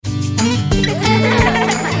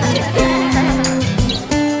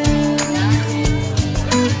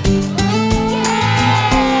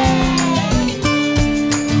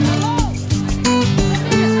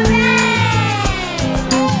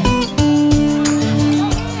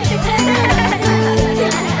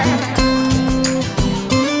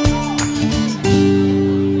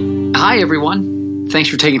everyone. Thanks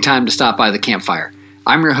for taking time to stop by the campfire.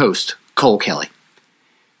 I'm your host, Cole Kelly.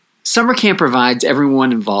 Summer camp provides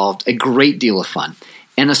everyone involved a great deal of fun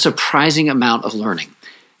and a surprising amount of learning.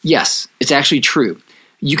 Yes, it's actually true.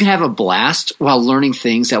 You can have a blast while learning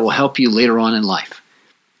things that will help you later on in life.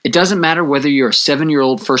 It doesn't matter whether you're a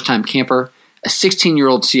 7-year-old first-time camper, a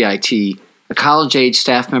 16-year-old CIT, a college-age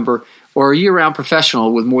staff member, or a year-round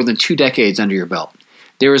professional with more than 2 decades under your belt.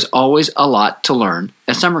 There is always a lot to learn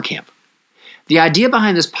at summer camp. The idea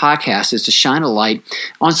behind this podcast is to shine a light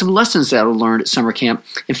on some lessons that are learned at summer camp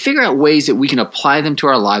and figure out ways that we can apply them to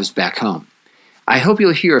our lives back home. I hope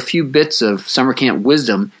you'll hear a few bits of summer camp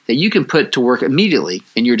wisdom that you can put to work immediately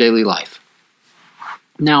in your daily life.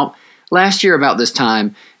 Now, last year about this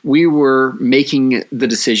time, we were making the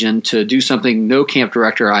decision to do something no camp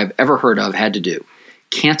director I've ever heard of had to do: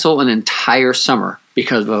 cancel an entire summer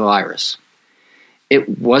because of a virus.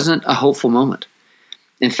 It wasn't a hopeful moment.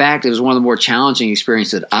 In fact, it was one of the more challenging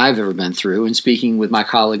experiences that I've ever been through, and speaking with my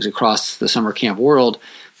colleagues across the summer camp world,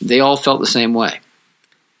 they all felt the same way.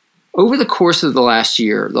 Over the course of the last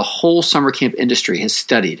year, the whole summer camp industry has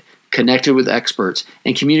studied, connected with experts,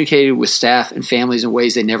 and communicated with staff and families in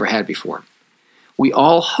ways they never had before. We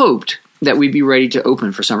all hoped that we'd be ready to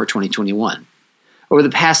open for summer 2021. Over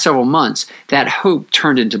the past several months, that hope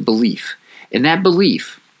turned into belief, and that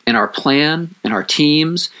belief in our plan, in our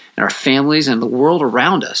teams, in our families, and the world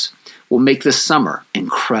around us will make this summer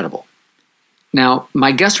incredible. Now,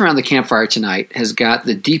 my guest around the campfire tonight has got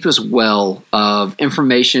the deepest well of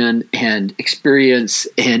information and experience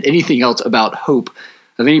and anything else about hope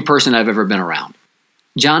of any person I've ever been around.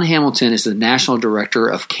 John Hamilton is the National Director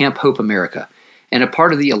of Camp Hope America and a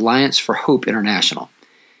part of the Alliance for Hope International.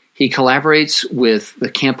 He collaborates with the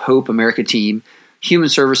Camp Hope America team, human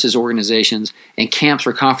services organizations, and camps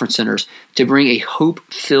or conference centers to bring a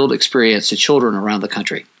hope-filled experience to children around the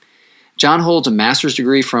country. John holds a master's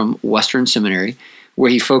degree from Western Seminary,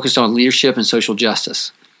 where he focused on leadership and social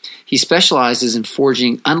justice. He specializes in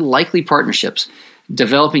forging unlikely partnerships,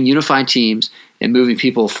 developing unified teams, and moving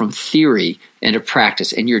people from theory into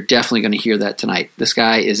practice, and you're definitely going to hear that tonight. This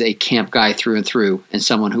guy is a camp guy through and through, and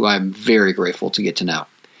someone who I'm very grateful to get to know.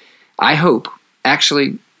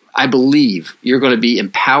 I believe you're going to be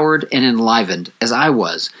empowered and enlivened, as I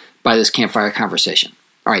was, by this campfire conversation.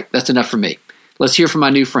 All right, that's enough for me. Let's hear from my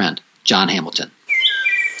new friend, John Hamilton.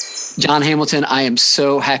 John Hamilton, I am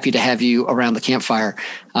so happy to have you around the campfire.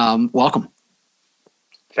 Welcome.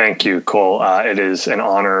 Thank you, Cole. It is an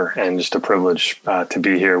honor and just a privilege to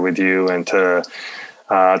be here with you and to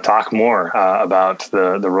talk more about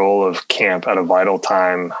the role of camp at a vital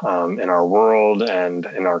time in our world and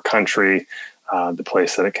in our country. The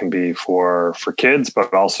place that it can be for kids,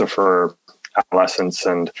 but also for adolescents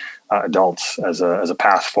and adults as a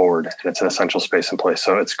path forward. And it's an essential space and place.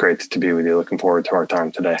 So it's great to be with you. Looking forward to our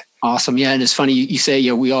time today. Awesome. Yeah. And it's funny, you say,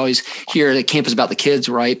 we always hear that camp is about the kids,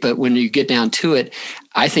 right? But when you get down to it,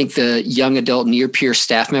 I think the young adult near peer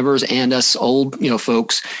staff members and us old,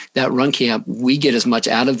 folks that run camp, we get as much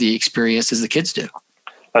out of the experience as the kids do.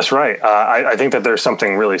 That's right. I think that there's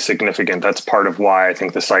something really significant. That's part of why I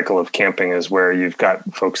think the cycle of camping is where you've got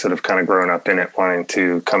folks that have kind of grown up in it, wanting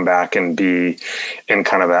to come back and be in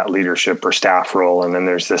kind of that leadership or staff role. And then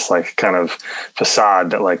there's this kind of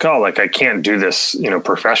facade that I can't do this,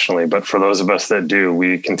 professionally. But for those of us that do,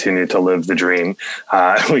 we continue to live the dream.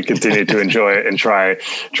 We continue to enjoy it and try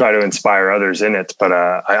to inspire others in it. But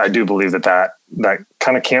I do believe that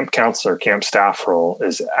kind of camp counselor, camp staff role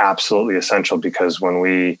is absolutely essential, because when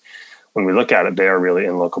we look at it, they are really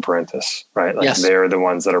in loco parentis, right? Yes. They are the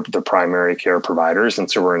ones that are the primary care providers. And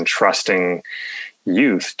so we're entrusting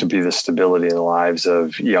youth to be the stability in the lives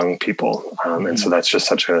of young people. And so that's just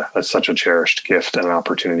such a cherished gift and an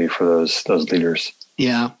opportunity for those leaders.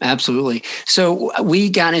 Yeah, absolutely. So we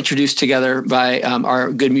got introduced together by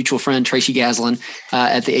our good mutual friend, Tracy Gaslin,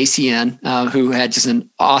 at the ACN, who had just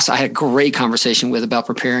I had a great conversation with about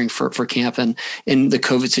preparing for camp and in the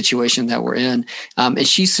COVID situation that we're in. And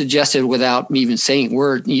she suggested, without me even saying a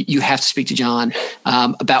word, you have to speak to John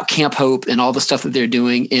about Camp Hope and all the stuff that they're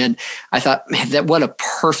doing. And I thought, man, what a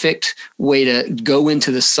perfect way to go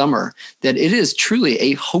into the summer, that it is truly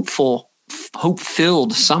a hope-filled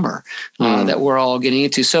summer that we're all getting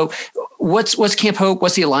into. So what's Camp Hope?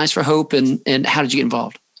 What's the Alliance for Hope? And how did you get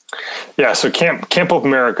involved? Yeah, so Camp Hope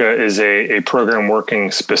America is a program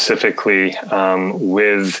working specifically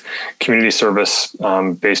with community service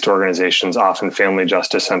based organizations, often family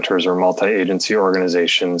justice centers or multi-agency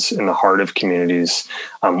organizations in the heart of communities,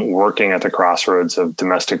 working at the crossroads of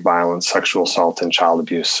domestic violence, sexual assault, and child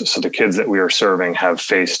abuse. So the kids that we are serving have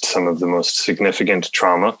faced some of the most significant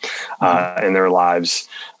trauma in their lives,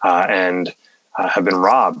 and have been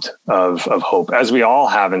robbed of hope, as we all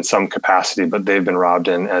have in some capacity, but they've been robbed.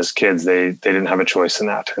 And as kids, they didn't have a choice in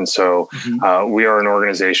that. And so we are an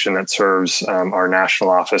organization that serves, our national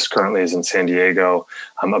office currently is in San Diego.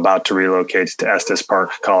 I'm about to relocate to Estes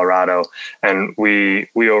Park, Colorado. And we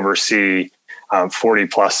oversee 40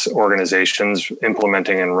 plus organizations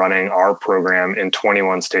implementing and running our program in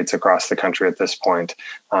 21 states across the country at this point,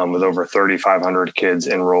 with over 3,500 kids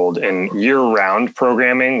enrolled in year-round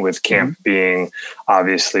programming, with camp being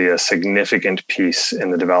obviously a significant piece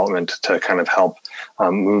in the development to kind of help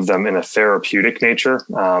move them in a therapeutic nature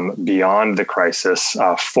beyond the crisis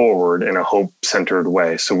forward in a hope-centered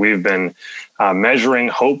way. So we've been measuring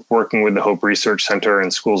hope, working with the Hope Research Center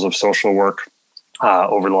and schools of social work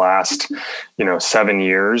over the last, 7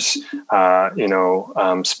 years,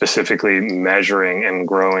 specifically measuring and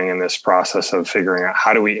growing in this process of figuring out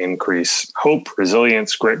how do we increase hope,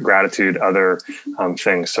 resilience, grit, gratitude, other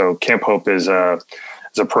things. So Camp Hope is a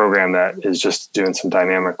program that is just doing some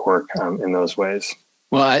dynamic work in those ways.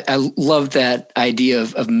 Well, I love that idea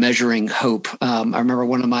of measuring hope. I remember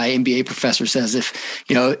one of my MBA professors says, if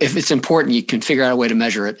it's important, you can figure out a way to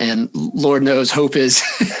measure it. And Lord knows hope is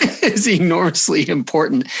is enormously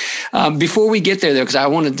important. Before we get there, though, because I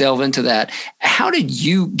want to delve into that, how did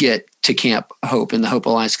you get to Camp Hope and the Hope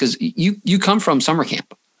Alliance? Because you come from summer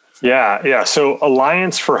camp. Yeah. So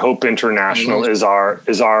Alliance for Hope International is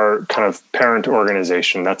our kind of parent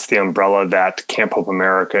organization. That's the umbrella that Camp Hope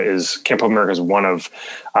America is. Camp Hope America is one of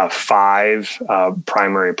 5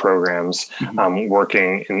 primary programs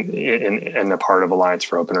working in the part of Alliance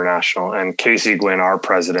for Hope International. And Casey Gwinn, our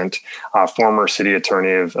president, former city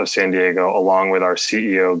attorney of San Diego, along with our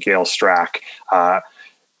CEO, Gail Strack,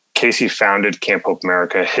 Casey founded Camp Hope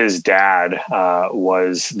America. His dad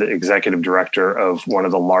was the executive director of one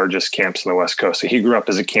of the largest camps on the West Coast. So he grew up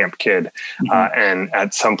as a camp kid. And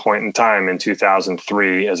at some point in time in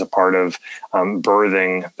 2003, as a part of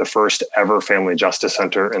birthing the first ever family justice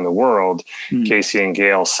center in the world, Casey and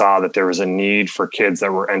Gail saw that there was a need for kids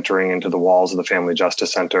that were entering into the walls of the family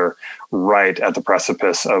justice center right at the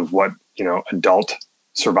precipice of what, adult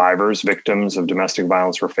survivors, victims of domestic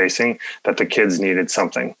violence were facing, that the kids needed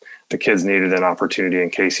something. The kids needed an opportunity.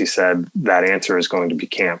 And Casey said that answer is going to be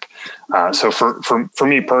camp. So for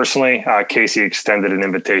me personally, Casey extended an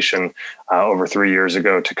invitation over 3 years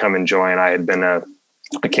ago to come and join. I had been a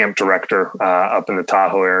camp director up in the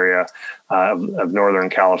Tahoe area of Northern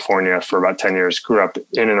California for about 10 years. Grew up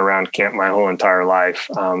in and around camp my whole entire life,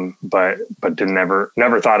 but never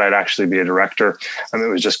thought I'd actually be a director. It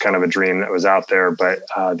was just kind of a dream that was out there. But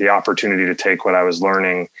the opportunity to take what I was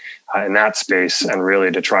learning in that space and really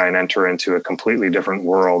to try and enter into a completely different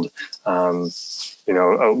world, with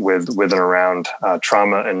and around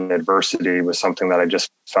trauma and adversity was something that I just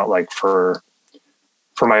felt like for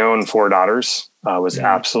my own 4 daughters was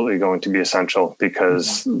absolutely going to be essential,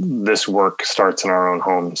 because this work starts in our own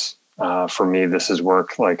homes. For me, this is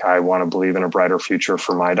work like I want to believe in a brighter future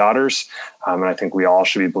for my daughters. And I think we all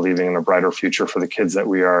should be believing in a brighter future for the kids that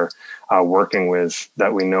we are working with,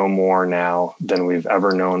 that we know more now than we've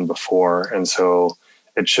ever known before. And so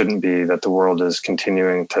it shouldn't be that the world is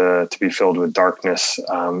continuing to be filled with darkness.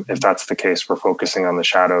 If that's the case, we're focusing on the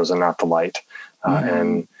shadows and not the light.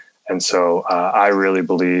 And so I really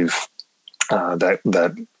believe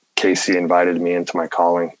that Casey invited me into my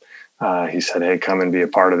calling. He said, "Hey, come and be a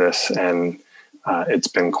part of this." And it's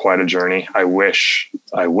been quite a journey. I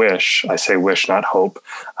say wish, not hope,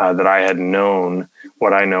 that I had known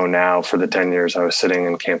what I know now for the 10 years I was sitting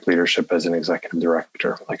in camp leadership as an executive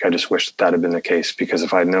director. Like, I just wish that had been the case, because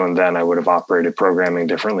if I'd known then, I would have operated programming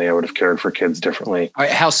differently. I would have cared for kids differently. All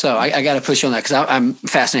right, how so? I got to push you on that, because I'm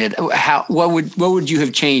fascinated. What would you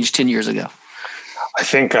have changed 10 years ago? I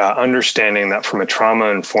think understanding that from a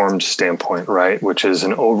trauma-informed standpoint, right, which is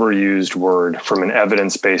an overused word, from an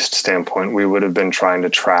evidence-based standpoint, we would have been trying to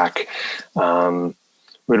track.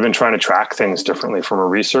 We'd have been trying to track things differently. From a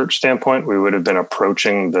research standpoint, we would have been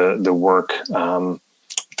approaching the work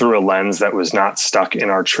through a lens that was not stuck in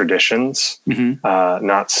our traditions,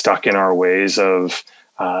 not stuck in our ways of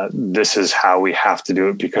this is how we have to do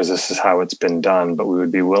it because this is how it's been done. But we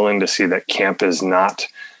would be willing to see that camp is not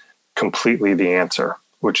completely the answer,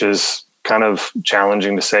 which is kind of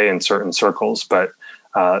challenging to say in certain circles, but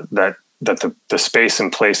that the space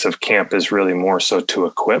and place of camp is really more so to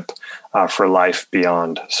equip for life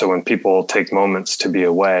beyond. So when people take moments to be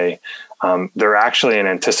away, they're actually in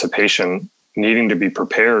anticipation, needing to be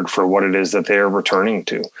prepared for what it is that they are returning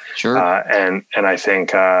to. Sure. And I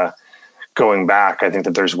think going back, I think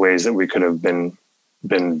that there's ways that we could have been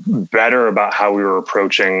better about how we were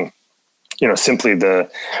approaching, simply the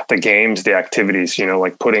games, the activities,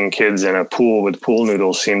 like putting kids in a pool with pool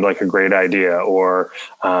noodles seemed like a great idea, or,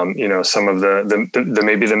 some of the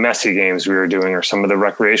maybe the messy games we were doing, or some of the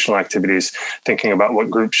recreational activities, thinking about what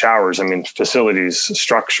group showers, facilities,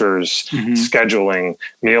 structures, scheduling,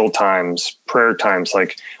 meal times, prayer times,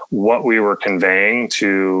 like what we were conveying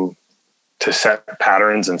to set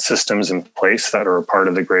patterns and systems in place that are a part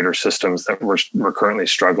of the greater systems that we're currently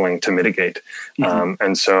struggling to mitigate.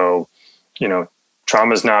 And so,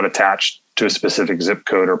 trauma is not attached to a specific zip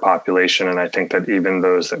code or population. And I think that even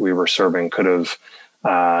those that we were serving could have,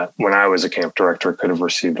 when I was a camp director, could have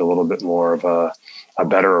received a little bit more of a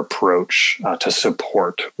better approach to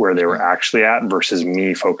support where they were actually at versus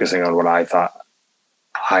me focusing on what I thought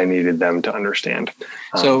I needed them to understand.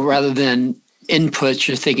 So rather than inputs,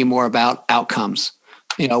 you're thinking more about outcomes.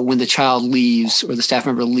 When the child leaves or the staff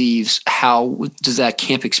member leaves, how does that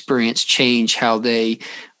camp experience change how they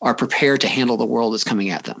are prepared to handle the world that's coming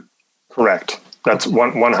at them? Correct. That's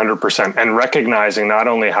 100%. And recognizing not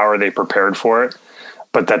only how are they prepared for it,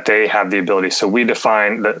 but that they have the ability. So we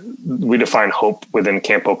define hope within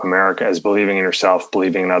Camp Hope America as believing in yourself,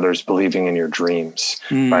 believing in others, believing in your dreams,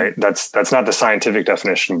 right? That's not the scientific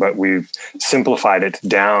definition, but we've simplified it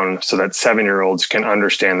down so that 7-year-olds can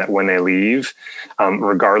understand that when they leave,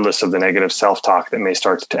 regardless of the negative self-talk that may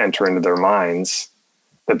start to enter into their minds,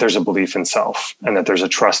 that there's a belief in self and that there's a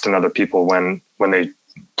trust in other people when they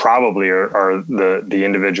probably are the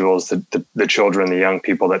individuals, the children, the young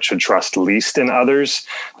people that should trust least in others,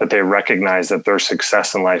 that they recognize that their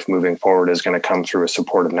success in life moving forward is going to come through a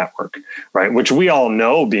supportive network, right? Which we all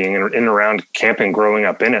know, being in and around camping, growing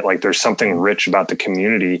up in it, like there's something rich about the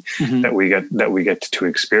community that we get to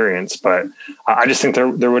experience. But I just think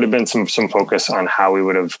there would have been some focus on how we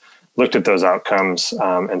would have looked at those outcomes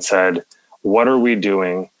and said, what are we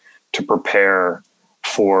doing to prepare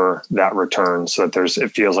for that return, so that it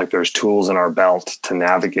feels like there's tools in our belt to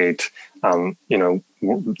navigate,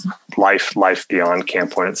 life beyond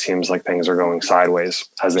camp when it seems like things are going sideways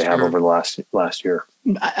as they have over the last year.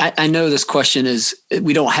 I know this question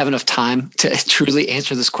we don't have enough time to truly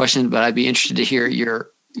answer this question, but I'd be interested to hear your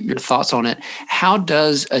thoughts on it. How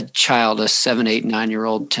does a child, a 7, 8,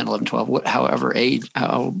 9-year-old, 10, 11, 12, however age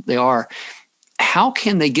how they are, how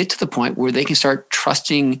can they get to the point where they can start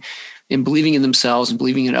trusting and believing in themselves and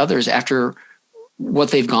believing in others after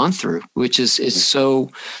what they've gone through, which is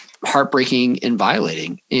so heartbreaking and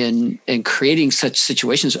violating and creating such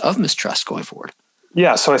situations of mistrust going forward?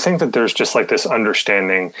 Yeah, so I think that there's just like this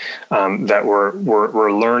understanding that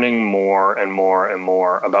we're learning more and more and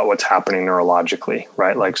more about what's happening neurologically,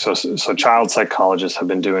 right? Like so child psychologists have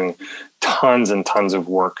been doing tons and tons of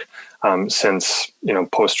work since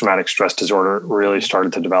post-traumatic stress disorder really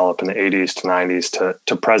started to develop in the 80s to 90s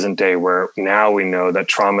to present day, where now we know that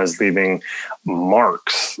trauma is leaving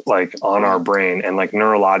marks like on our brain, and like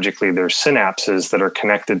neurologically there's synapses that are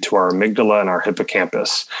connected to our amygdala and our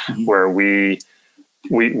hippocampus, where we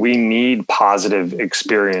need positive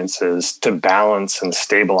experiences to balance and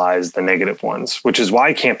stabilize the negative ones, which is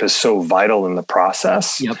why camp is so vital in the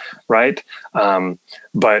process. Yep. Right.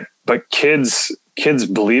 But kids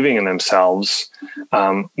believing in themselves,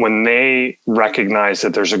 when they recognize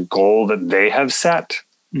that there's a goal that they have set,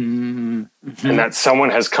 and that someone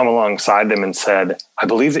has come alongside them and said, I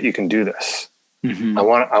believe that you can do this. I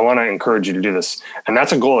want to encourage you to do this. And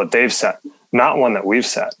that's a goal that they've set, not one that we've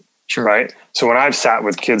set. Sure. Right. So when I've sat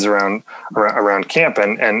with kids around camp,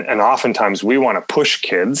 and oftentimes we want to push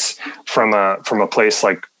kids from a place,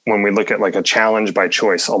 like when we look at like a challenge by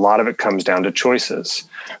choice, a lot of it comes down to choices.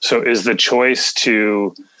 So is the choice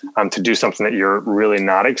to do something that you're really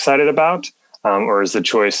not excited about, or is the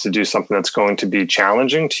choice to do something that's going to be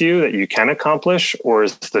challenging to you that you can accomplish, or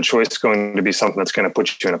is the choice going to be something that's going to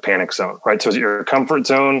put you in a panic zone? Right. So is it your comfort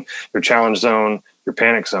zone, your challenge zone, your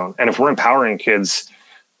panic zone? And if we're empowering kids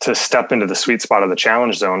to step into the sweet spot of the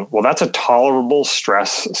challenge zone, well, that's a tolerable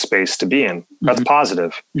stress space to be in. That's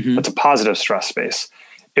positive. That's a positive stress space.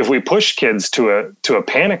 If we push kids to a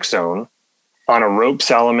panic zone on a ropes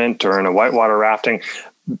element or in a whitewater rafting,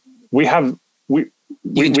 we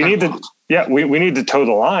need to toe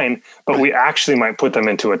the line, but we actually might put them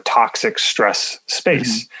into a toxic stress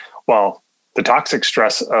space. Well, the toxic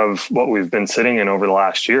stress of what we've been sitting in over the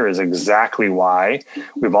last year is exactly why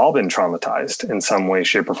we've all been traumatized in some way,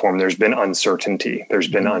 shape, or form. There's been uncertainty. There's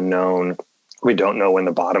been unknown. We don't know when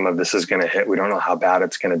the bottom of this is going to hit. We don't know how bad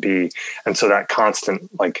it's going to be. And so that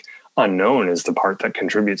constant unknown is the part that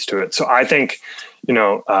contributes to it. So I think,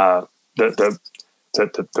 the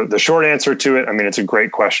short answer to it, I mean, it's a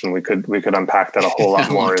great question. We could unpack that a whole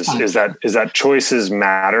lot more is that choices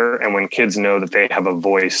matter. And when kids know that they have a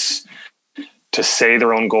voice to say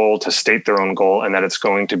their own goal, to state their own goal, and that it's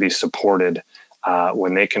going to be supported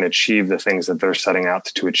when they can achieve the things that they're setting out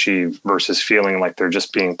to achieve versus feeling like they're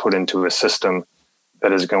just being put into a system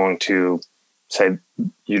that is going to say,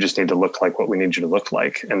 you just need to look like what we need you to look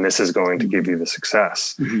like. And this is going to give you the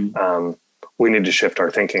success. Mm-hmm. We need to shift our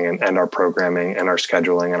thinking and our programming and our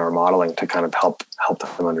scheduling and our modeling to kind of help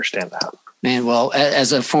them understand that. Man, well,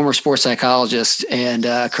 as a former sports psychologist and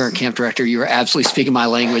current camp director, you are absolutely speaking my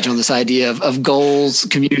language on this idea of goals,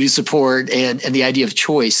 community support, and the idea of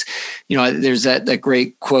choice. There's that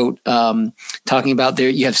great quote talking about there,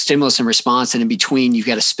 you have stimulus and response, and in between you've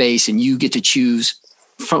got a space, and you get to choose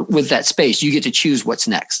with that space. You get to choose what's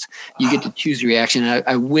next. You get to choose the reaction.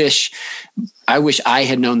 I wish I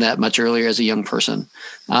had known that much earlier as a young person.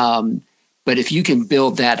 But if you can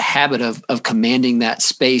build that habit of commanding that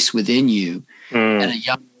space within you at a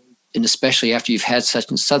young age, and especially after you've had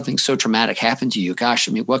something so traumatic happen to you, gosh,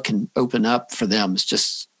 I mean, what can open up for them is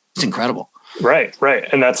it's incredible. Right.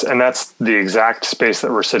 And that's the exact space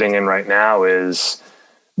that we're sitting in right now is,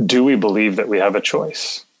 do we believe that we have a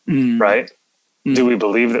choice? Right? Do we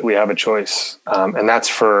believe that we have a choice? And that's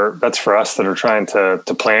for us that are trying to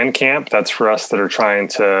plan camp. That's for us that are trying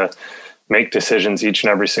to make decisions each and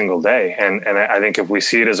every single day. And I think if we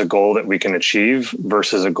see it as a goal that we can achieve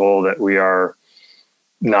versus a goal that we are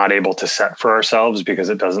not able to set for ourselves because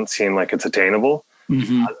it doesn't seem like it's attainable,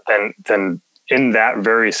 then in that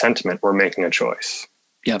very sentiment, we're making a choice.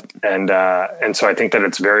 Yep. And so I think that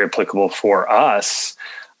it's very applicable for us,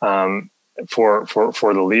 for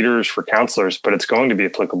the leaders, for counselors, but it's going to be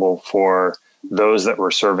applicable for those that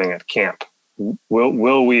we're serving at camp.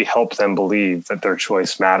 Will we help them believe that their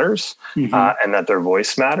choice matters and that their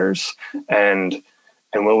voice matters, and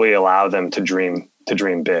will we allow them to dream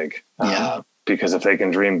big? Because if they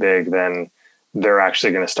can dream big, then they're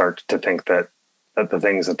actually going to start to think that the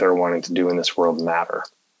things that they're wanting to do in this world matter.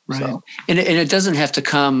 Right, so. And it doesn't have to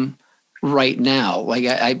come right now. Like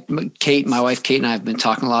my wife Kate, and I have been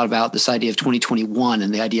talking a lot about this idea of 2021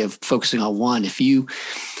 and the idea of focusing on one. If you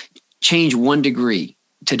change 1 degree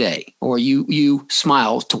today, or you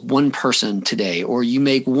smile to one person today, or you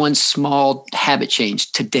make one small habit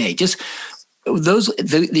change today, just those,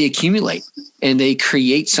 they accumulate and they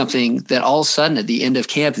create something that all of a sudden at the end of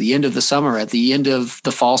camp, at the end of the summer, at the end of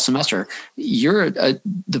the fall semester, you're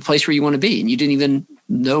the place where you want to be. And you didn't even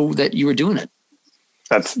know that you were doing it.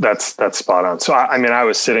 That's spot on. So, I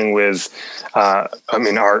was sitting with,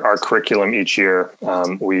 our curriculum each year,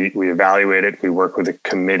 we evaluate it. We work with a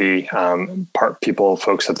committee,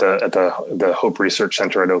 folks at the Hope Research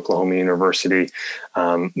Center at Oklahoma University,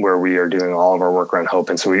 where we are doing all of our work around hope.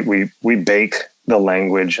 And so we bake the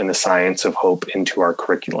language and the science of hope into our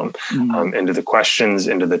curriculum, into the questions,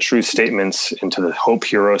 into the truth statements, into the hope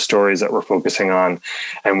hero stories that we're focusing on.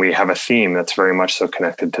 And we have a theme that's very much so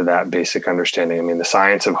connected to that basic understanding. I mean, the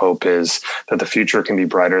science of hope is that the future can be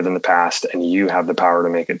brighter than the past, and you have the power to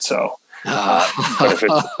make it so. But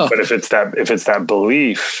if it's that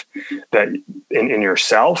belief that in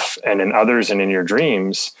yourself and in others and in your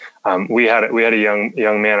dreams, we had a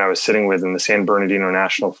young man I was sitting with in the San Bernardino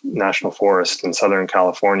National Forest in Southern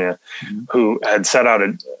California, who had set out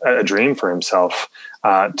a dream for himself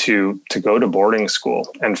to go to boarding school,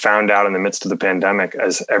 and found out in the midst of the pandemic,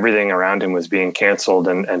 as everything around him was being canceled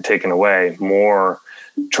and taken away, more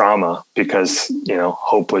trauma because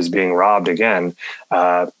hope was being robbed again.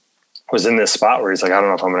 Was in this spot where he's like, I don't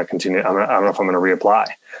know if I'm going to continue. I don't know if I'm going to reapply.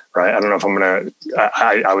 Right. I don't know if I'm going to,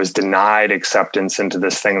 I was denied acceptance into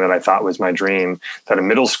this thing that I thought was my dream, that a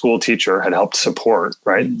middle school teacher had helped support.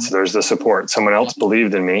 Right. So there's the support. Someone else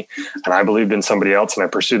believed in me, and I believed in somebody else, and I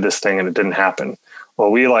pursued this thing, and it didn't happen.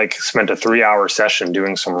 Well, we spent a 3-hour session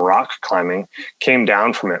doing some rock climbing, came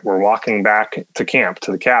down from it. We're walking back to camp,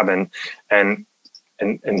 to the cabin. And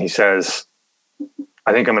he says,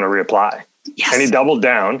 I think I'm going to reapply. Yes. And he doubled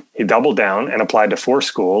down and applied to 4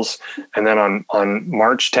 schools. And then on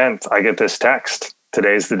March 10th, I get this text.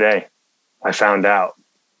 Today's the day. I found out.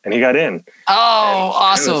 And he got in. Oh,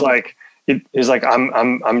 awesome. He's like,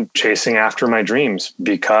 I'm chasing after my dreams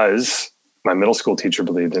because my middle school teacher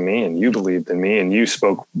believed in me, and you believed in me, and you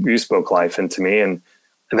spoke life into me. And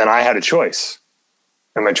then I had a choice.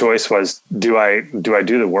 And my choice was, do I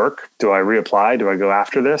do the work? Do I reapply? Do I go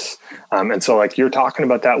after this? And so like you're talking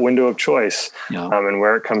about that window of choice, and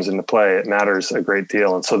where it comes into play, it matters a great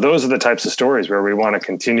deal. And so those are the types of stories where we want to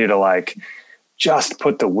continue to like just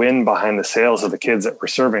put the wind behind the sails of the kids that we're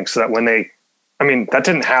serving, so that when that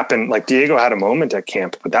didn't happen. Like Diego had a moment at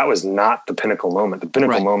camp, but that was not the pinnacle moment. The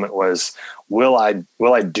pinnacle moment was, will I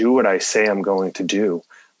do what I say I'm going to do?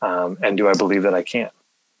 And do I believe that I can?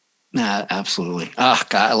 Absolutely. Oh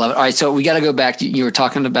God, I love it. All right. So we got to go back. You were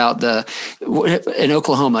talking about in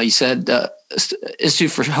Oklahoma, you said Institute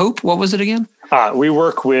for Hope. What was it again? We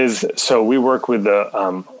work with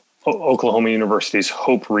the Oklahoma University's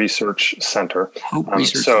Hope Research Center.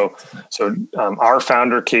 So our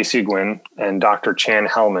founder, Casey Gwynn, and Dr. Chan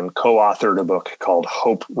Hellman co-authored a book called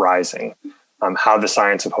Hope Rising, How the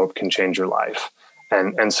Science of Hope Can Change Your Life.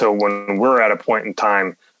 And so when we're at a point in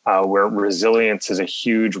time where resilience is a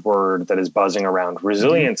huge word that is buzzing around,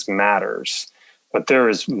 resilience matters, but there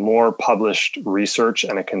is more published research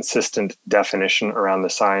and a consistent definition around the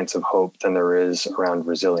science of hope than there is around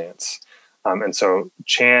resilience. And so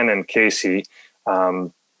Chan and Casey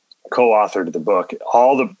co-authored the book.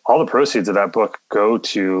 All the proceeds of that book go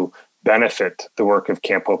to benefit the work of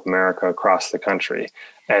Camp Hope America across the country.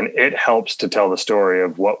 And it helps to tell the story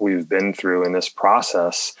of what we've been through in this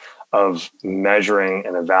process of measuring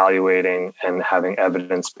and evaluating and having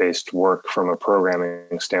evidence-based work from a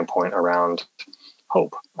programming standpoint around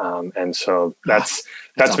hope. And so that's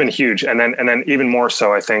been huge. And then even more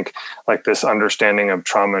so, I think, like this understanding of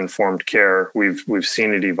trauma-informed care, we've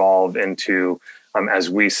seen it evolve into, as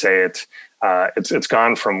we say it, it's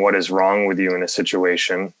gone from what is wrong with you in a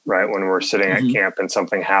situation, right? When we're sitting at camp and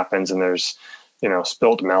something happens and there's,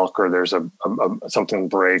 spilt milk, or there's something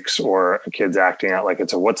breaks, or a kid's acting out like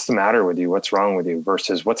it's what's the matter with you? What's wrong with you?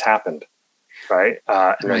 Versus what's happened, right?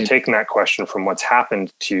 And then taking that question from what's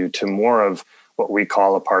happened to more of what we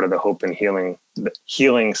call a part of the hope and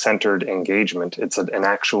healing centered engagement. It's an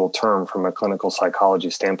actual term from a clinical psychology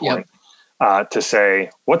standpoint, to say,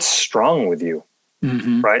 what's strong with you?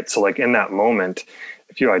 Right. So like in that moment,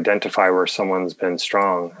 if you identify where someone's been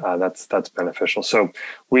strong, that's beneficial. So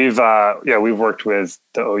we've worked with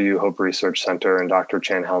the OU Hope Research Center and Dr.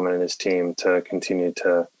 Chan Hellman and his team to continue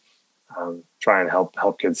to try and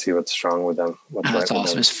help kids see what's strong with them. That's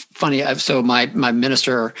awesome. It's funny. So my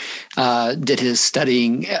minister did his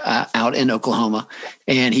studying out in Oklahoma,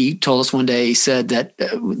 and he told us one day, he said that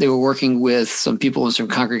they were working with some people in some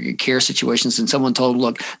congregate care situations, and someone told them,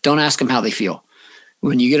 look, don't ask them how they feel.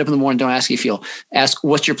 When you get up in the morning, don't ask how you feel. Ask,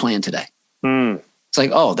 what's your plan today? It's like,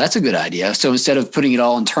 oh, that's a good idea. So instead of putting it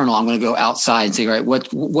all internal, I'm going to go outside and say, all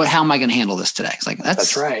right, how am I going to handle this today? It's like,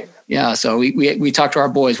 that's right. Yeah. So we talk to our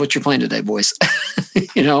boys. What's your plan today, boys?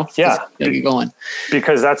 Yeah. Get going.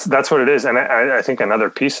 Because that's what it is. And I think another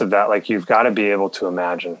piece of that, like, you've got to be able to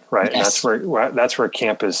imagine, right? Yes. And that's where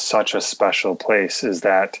camp is such a special place, is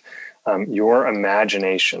that your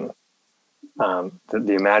imagination,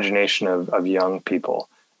 the imagination of young people,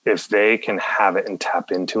 if they can have it and tap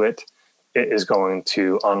into it, it is going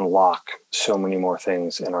to unlock so many more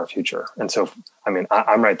things in our future. And so,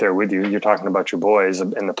 I'm right there with you. You're talking about your boys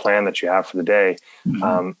and the plan that you have for the day.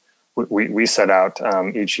 We set out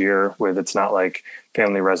each year with, it's not like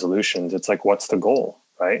family resolutions. It's like, what's the goal,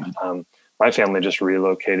 right? My family just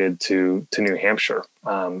relocated to New Hampshire,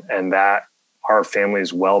 and that our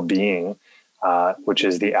family's well-being, which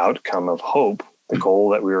is the outcome of hope, the goal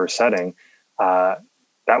that we were setting,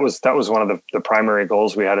 that was one of the primary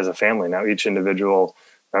goals we had as a family. Now each individual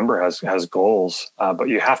member has goals, but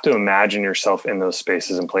you have to imagine yourself in those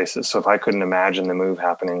spaces and places. So if I couldn't imagine the move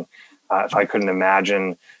happening, if I couldn't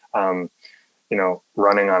imagine,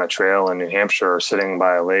 running on a trail in New Hampshire or sitting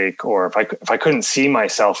by a lake, or if I couldn't see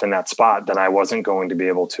myself in that spot, then I wasn't going to be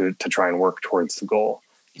able to try and work towards the goal.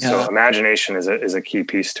 Yeah. So imagination is a key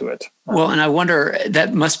piece to it. Well, and I wonder,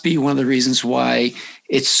 that must be one of the reasons why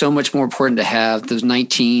it's so much more important to have those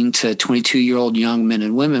 19 to 22-year-old young men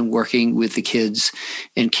and women working with the kids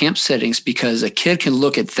in camp settings, because a kid can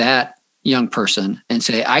look at that young person and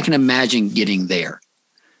say, I can imagine getting there.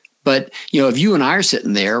 But, if you and I are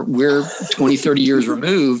sitting there, we're 20, 30 years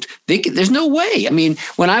removed, there's no way.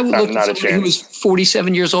 When I would look at somebody who was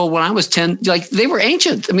 47 years old when I was 10, like, they were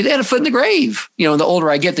ancient. They had a foot in the grave. And the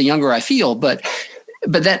older I get, the younger I feel. But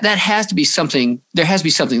that has to be something. There has to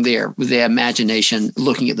be something there with the imagination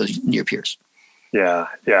looking at those near peers. Yeah.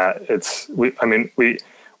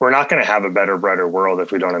 We're not going to have a better, brighter world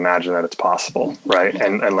if we don't imagine that it's possible, right?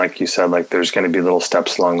 And like you said, like, there's going to be little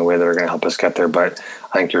steps along the way that are going to help us get there. But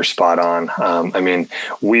I think you're spot on.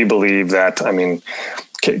 We believe that,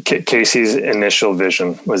 Casey's initial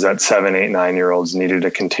vision was that 7, 8, 9-year-olds needed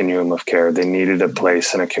a continuum of care. They needed a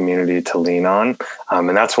place and a community to lean on.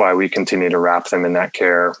 And that's why we continue to wrap them in that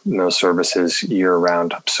care and those services year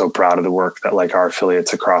round. I'm so proud of the work that like our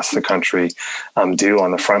affiliates across the country do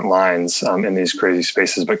on the front lines in these crazy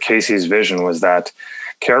spaces. But Casey's vision was that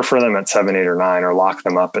care for them at 7, 8, or 9, or lock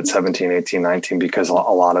them up at 17, 18, 19, because a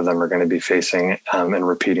lot of them are going to be facing and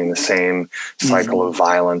repeating the same cycle of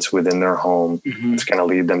violence within their home. It's going to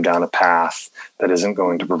lead them down a path that isn't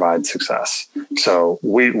going to provide success. So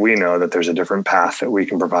we know that there's a different path that we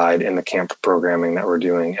can provide in the camp programming that we're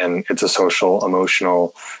doing. And it's a social,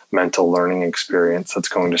 emotional, mental learning experience that's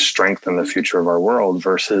going to strengthen the future of our world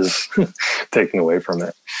versus taking away from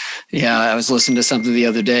it. Yeah, I was listening to something the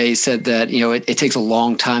other day. He said that, it takes a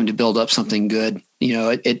long time to build up something good.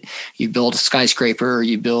 You build a skyscraper,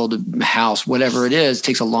 you build a house, whatever it is, it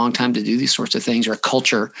takes a long time to do these sorts of things, or a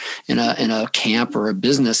culture in a camp or a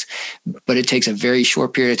business, but it takes a very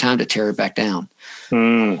short period of time to tear it back down.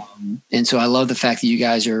 And so I love the fact that you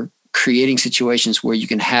guys are creating situations where you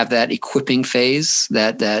can have that equipping phase,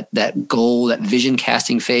 that goal, that vision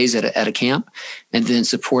casting phase at a camp, and then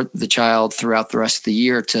support the child throughout the rest of the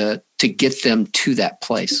year to get them to that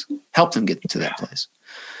place, help them get to that place.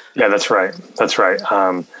 Yeah, that's right. That's right.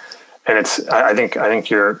 And I think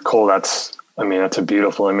you're Cole. That's a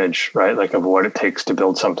beautiful image, right? Like of what it takes to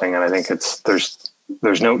build something. And I think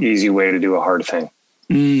there's no easy way to do a hard thing.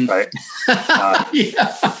 Right.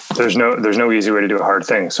 There's no easy way to do a hard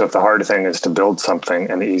thing. So if the hard thing is to build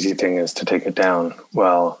something and the easy thing is to take it down,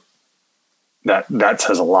 well, that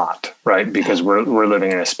says a lot, right? Because we're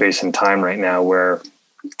living in a space and time right now where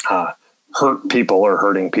hurt people are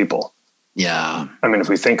hurting people. Yeah. If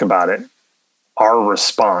we think about it, our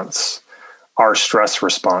stress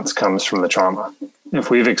response comes from the trauma. If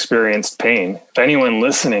we've experienced pain, if anyone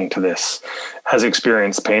listening to this has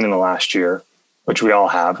experienced pain in the last year, which we all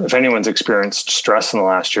have. If anyone's experienced stress in the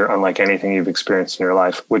last year, unlike anything you've experienced in your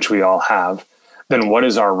life, which we all have, then what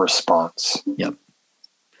is our response? Yep.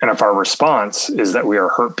 And if our response is that we are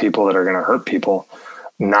hurt people that are going to hurt people,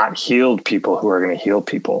 not healed people who are going to heal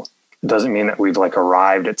people, it doesn't mean that we've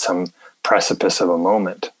arrived at some precipice of a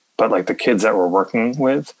moment. But like the kids that we're working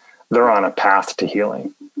with, they're on a path to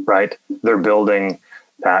healing, right? They're building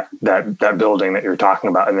that building that you're talking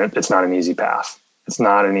about, and it's not an easy path. It's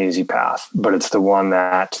not an easy path, but it's the one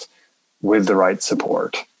that, with the right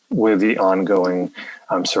support, with the ongoing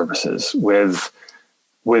services, with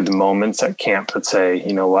moments at camp that say,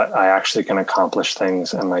 you know what, I actually can accomplish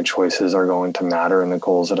things and my choices are going to matter in the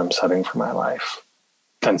goals that I'm setting for my life,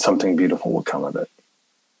 then something beautiful will come of it.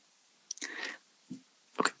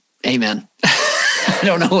 Okay. Amen. I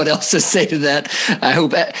don't know what else to say to that. I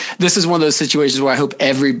hope this is one of those situations where I hope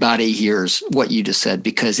everybody hears what you just said,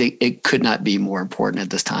 because it could not be more important at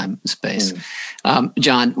this time and space.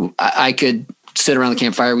 John, I could sit around the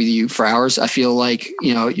campfire with you for hours. I feel like,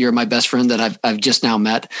 you're my best friend that I've just now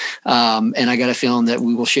met. And I got a feeling that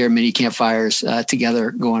we will share many campfires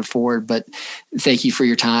together going forward. But thank you for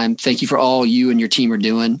your time. Thank you for all you and your team are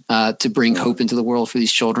doing to bring hope into the world for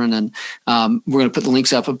these children. And we're going to put the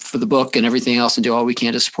links up for the book and everything else and do all we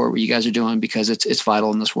can to support what you guys are doing, because it's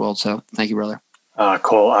vital in this world. So thank you, brother.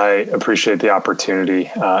 Cole, I appreciate the opportunity,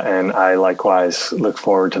 and I likewise look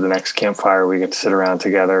forward to the next campfire we get to sit around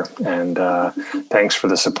together. And thanks for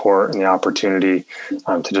the support and the opportunity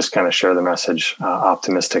to just kind of share the message.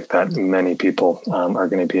 Optimistic that many people are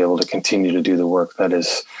going to be able to continue to do the work that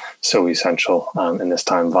is so essential in this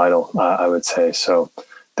time, vital, I would say. So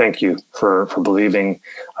thank you for believing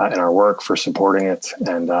in our work, for supporting it,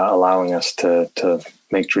 and allowing us to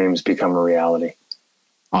make dreams become a reality.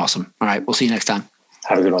 Awesome. All right. We'll see you next time.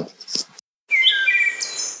 Have a good one.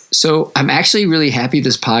 So I'm actually really happy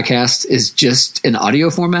this podcast is just an audio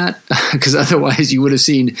format, because otherwise you would have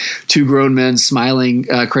seen two grown men smiling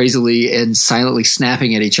crazily and silently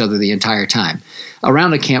snapping at each other the entire time.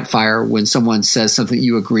 Around a campfire, when someone says something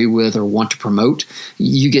you agree with or want to promote,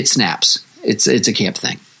 you get snaps. It's a camp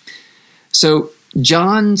thing. So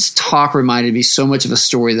John's talk reminded me so much of a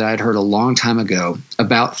story that I'd heard a long time ago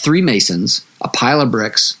about three masons, a pile of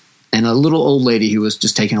bricks, and a little old lady who was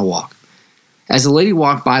just taking a walk. As the lady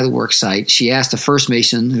walked by the work site, she asked the first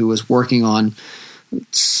mason, who was working on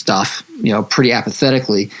stuff, pretty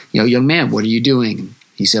apathetically, young man, what are you doing?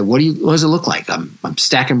 He said, what does it look like? I'm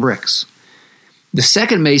stacking bricks. The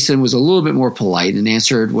second mason was a little bit more polite and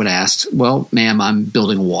answered when asked, well, ma'am, I'm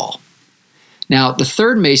building a wall. Now, the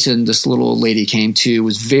third Mason this little lady came to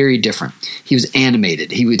was very different. He was animated.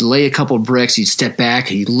 He would lay a couple of bricks, he'd step back,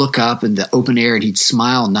 he'd look up in the open air, and he'd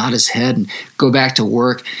smile, nod his head, and go back to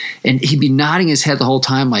work. And he'd be nodding his head the whole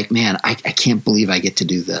time like, man, I can't believe I get to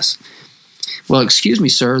do this. Well, excuse me,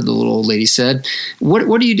 sir, the little old lady said, what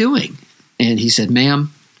are you doing? And he said,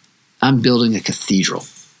 ma'am, I'm building a cathedral.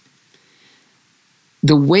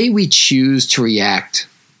 The way we choose to react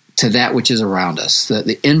to that which is around us,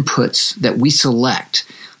 the inputs that we select,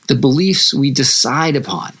 the beliefs we decide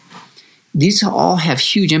upon, these all have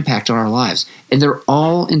huge impact on our lives, and they're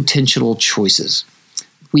all intentional choices.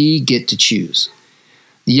 We get to choose.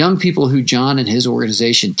 The young people who John and his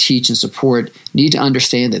organization teach and support need to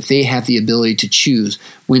understand that they have the ability to choose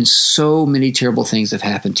when so many terrible things have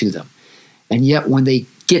happened to them. And yet when they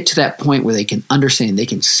get to that point where they can understand, they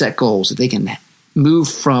can set goals, that they can move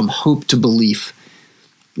from hope to belief,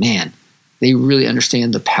 man, they really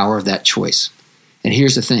understand the power of that choice. And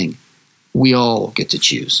here's the thing, we all get to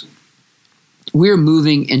choose. We're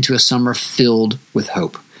moving into a summer filled with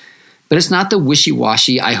hope. But it's not the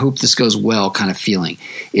wishy-washy, I hope this goes well kind of feeling.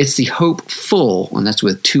 It's the hopeful, and that's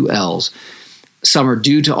with 2 L's, summer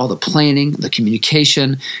due to all the planning, the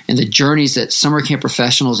communication, and the journeys that summer camp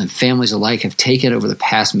professionals and families alike have taken over the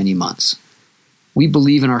past many months. We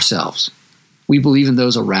believe in ourselves. We believe in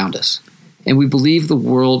those around us. And we believe the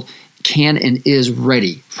world can and is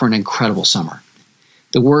ready for an incredible summer.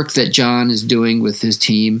 The work that John is doing with his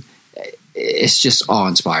team is just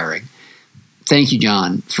awe-inspiring. Thank you,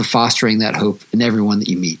 John, for fostering that hope in everyone that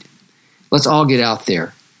you meet. Let's all get out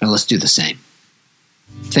there and let's do the same.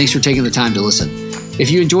 Thanks for taking the time to listen. If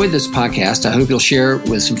you enjoyed this podcast, I hope you'll share it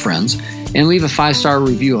with some friends and leave a 5-star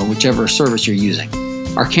review on whichever service you're using.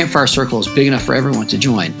 Our Campfire Circle is big enough for everyone to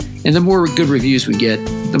join, and the more good reviews we get,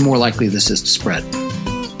 the more likely this is to spread.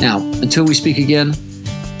 Now, until we speak again,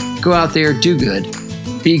 go out there, do good,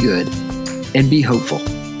 and be hopeful.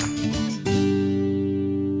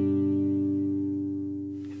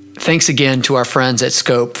 Thanks again to our friends at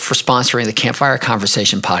Scope for sponsoring the Campfire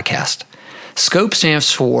Conversation podcast. SCOPE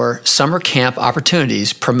stands for Summer Camp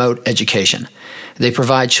Opportunities Promote Education. They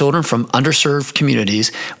provide children from underserved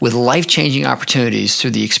communities with life-changing opportunities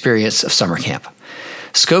through the experience of summer camp.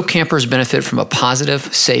 SCOPE campers benefit from a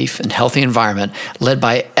positive, safe, and healthy environment led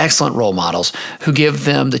by excellent role models who give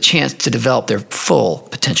them the chance to develop their full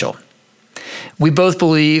potential. We both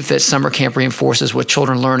believe that summer camp reinforces what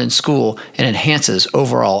children learn in school and enhances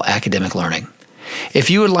overall academic learning. If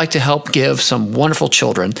you would like to help give some wonderful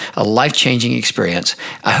children a life-changing experience,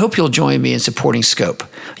 I hope you'll join me in supporting SCOPE.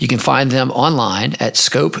 You can find them online at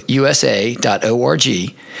scopeusa.org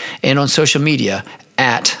and on social media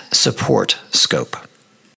at SupportSCOPE.